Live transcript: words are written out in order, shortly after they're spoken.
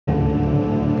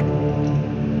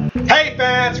Hey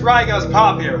fans, Rygo's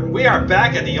Pop here. We are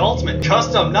back at the Ultimate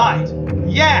Custom Night.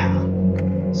 Yeah!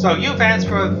 So you fans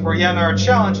for yet another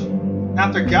challenge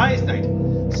after Guys Night.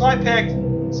 So I picked,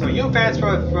 you fans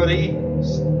for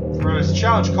this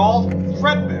challenge called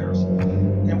FREDBEAR'S,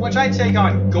 in which I take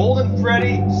on Golden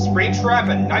Freddy, Springtrap,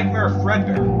 and Nightmare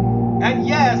Fredbear. And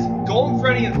yes, Golden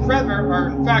Freddy and Fredbear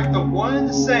are in fact the one and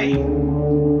the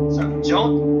same. So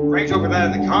don't rage over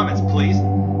that in the comments, please.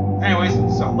 Anyways,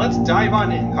 so let's dive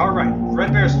on in. Alright,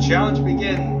 FREDBEAR'S challenge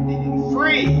begins in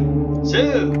 3,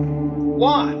 2,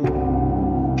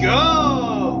 1,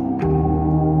 go!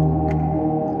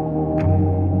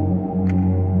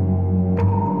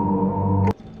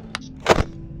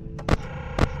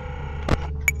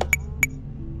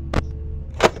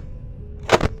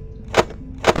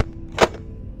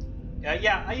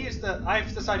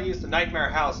 I've decided to use the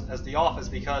Nightmare house as the office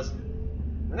because,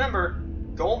 remember,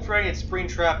 Golden Freddy and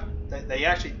Springtrap, they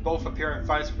actually both appear in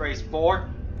Five Sprays 4.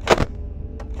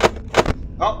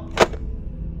 Oh!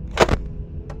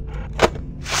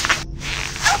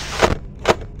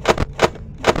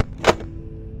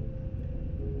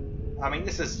 I mean,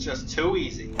 this is just too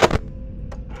easy.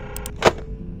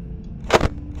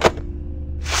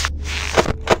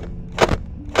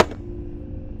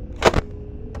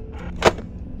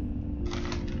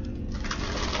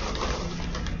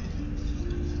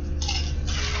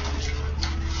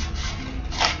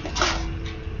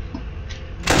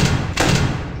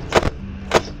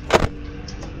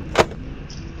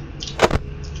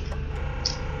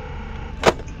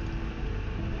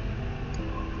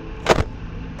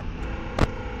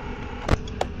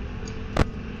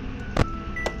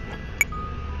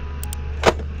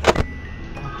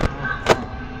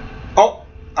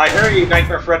 I hear you,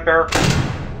 Nightmare Fredbear.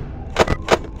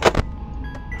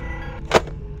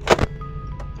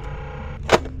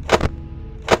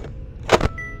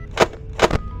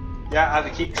 Yeah, I have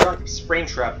to keep track of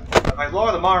Springtrap. If I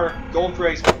lower the monitor, Golden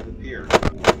Freddy's going to appear.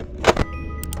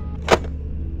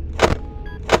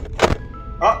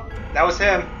 Oh, that was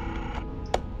him.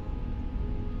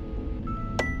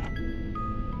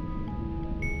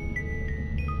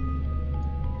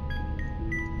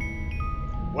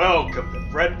 Welcome to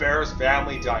FREDBEAR'S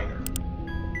Family Diner.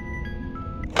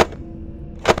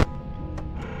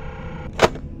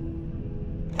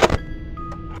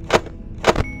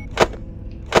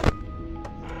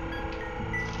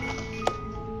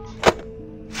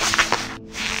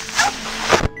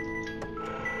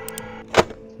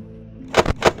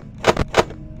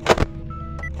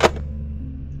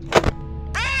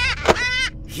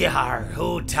 Yar,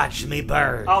 who touched me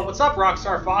bird? Oh, what's up,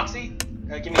 Rockstar Foxy?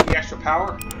 Give me the extra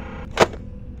power.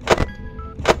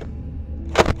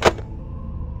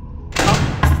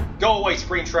 Oh, go away,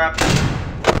 Springtrap.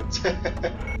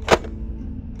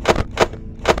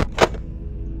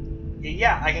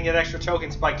 Yeah, I can get extra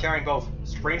tokens by carrying both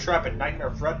Springtrap and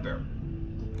Nightmare Fredbear.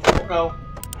 Oh no.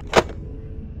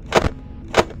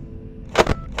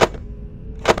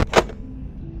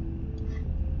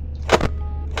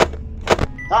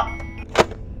 Ah!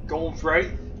 Golden Freddy,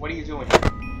 what are you doing here?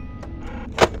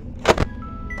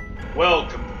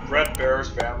 Welcome to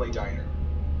FREDBEAR'S Family Diner.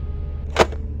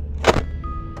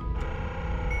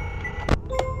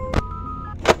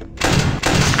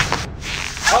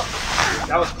 Oh,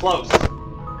 that was close.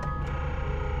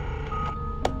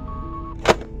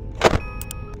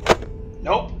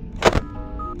 Nope.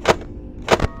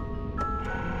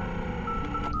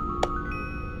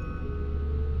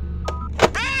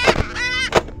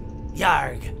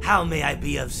 Yarg, how may I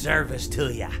be of service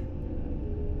to ya?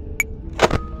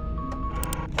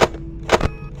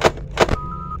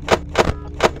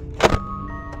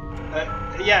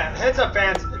 Yeah, heads up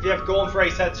fans, if you have Golden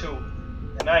Freddy set to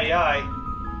an AI,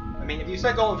 I mean, if you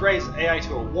set Golden Freddy's AI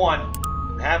to a 1,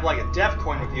 and have like a death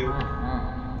coin with you,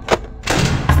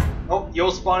 oh,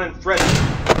 you'll spawn in Freddy.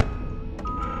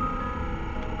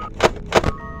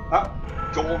 Ah,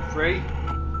 Golden Freddy.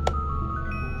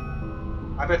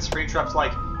 I bet Springtrap's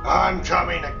like, I'm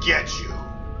coming to get you.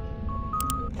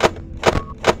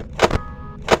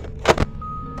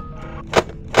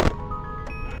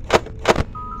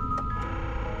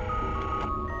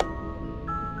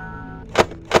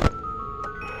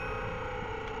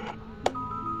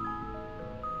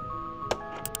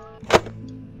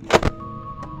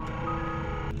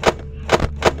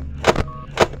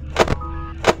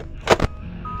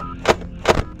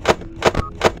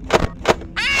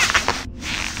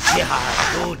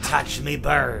 Who touched me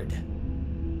bird?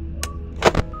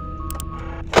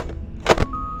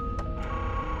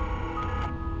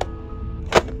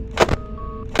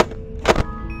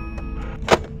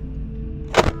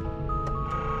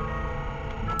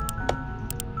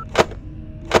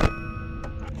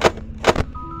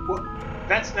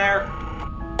 Vent snare.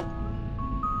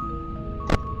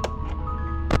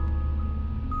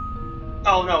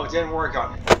 Oh no, it didn't work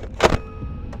on me.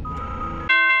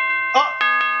 Oh,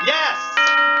 yes!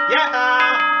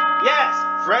 Yeah! Yes!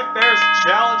 Fredbear's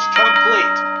challenge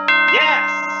complete!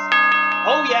 Yes!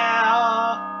 Oh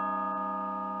yeah!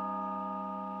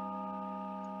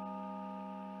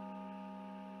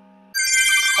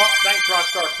 Oh, thanks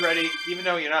Rockstar Freddy, even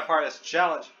though you're not part of this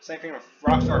challenge. Same thing with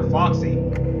Rockstar Foxy.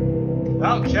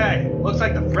 Okay, looks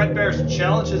like the Fredbear's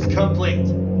challenge is complete.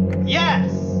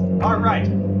 Yes! Alright.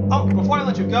 Oh, before I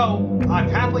let you go, I'm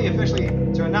happily officially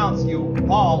to announce you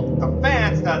all, the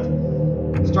fans, that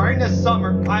starting this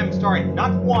summer, I'm starting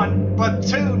not 1, but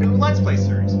 2 new Let's Play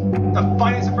series. The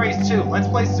Findings of Freddy's 2 Let's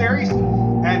Play series,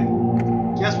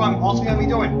 and guess what I'm also going to be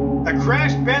doing? The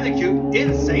Crash Bandicoot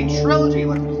Insane Trilogy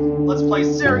Let's Play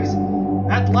series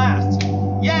at last.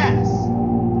 Yes!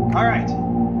 Alright.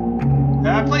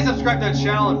 Please subscribe to the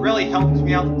channel, it really helps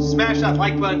me out. Smash that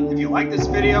like button if you like this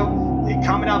video.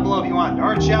 Comment down below if you want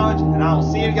another challenge, and I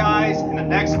will see you guys in the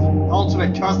next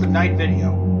Ultimate Custom Night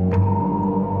video.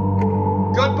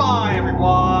 Goodbye,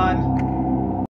 everyone!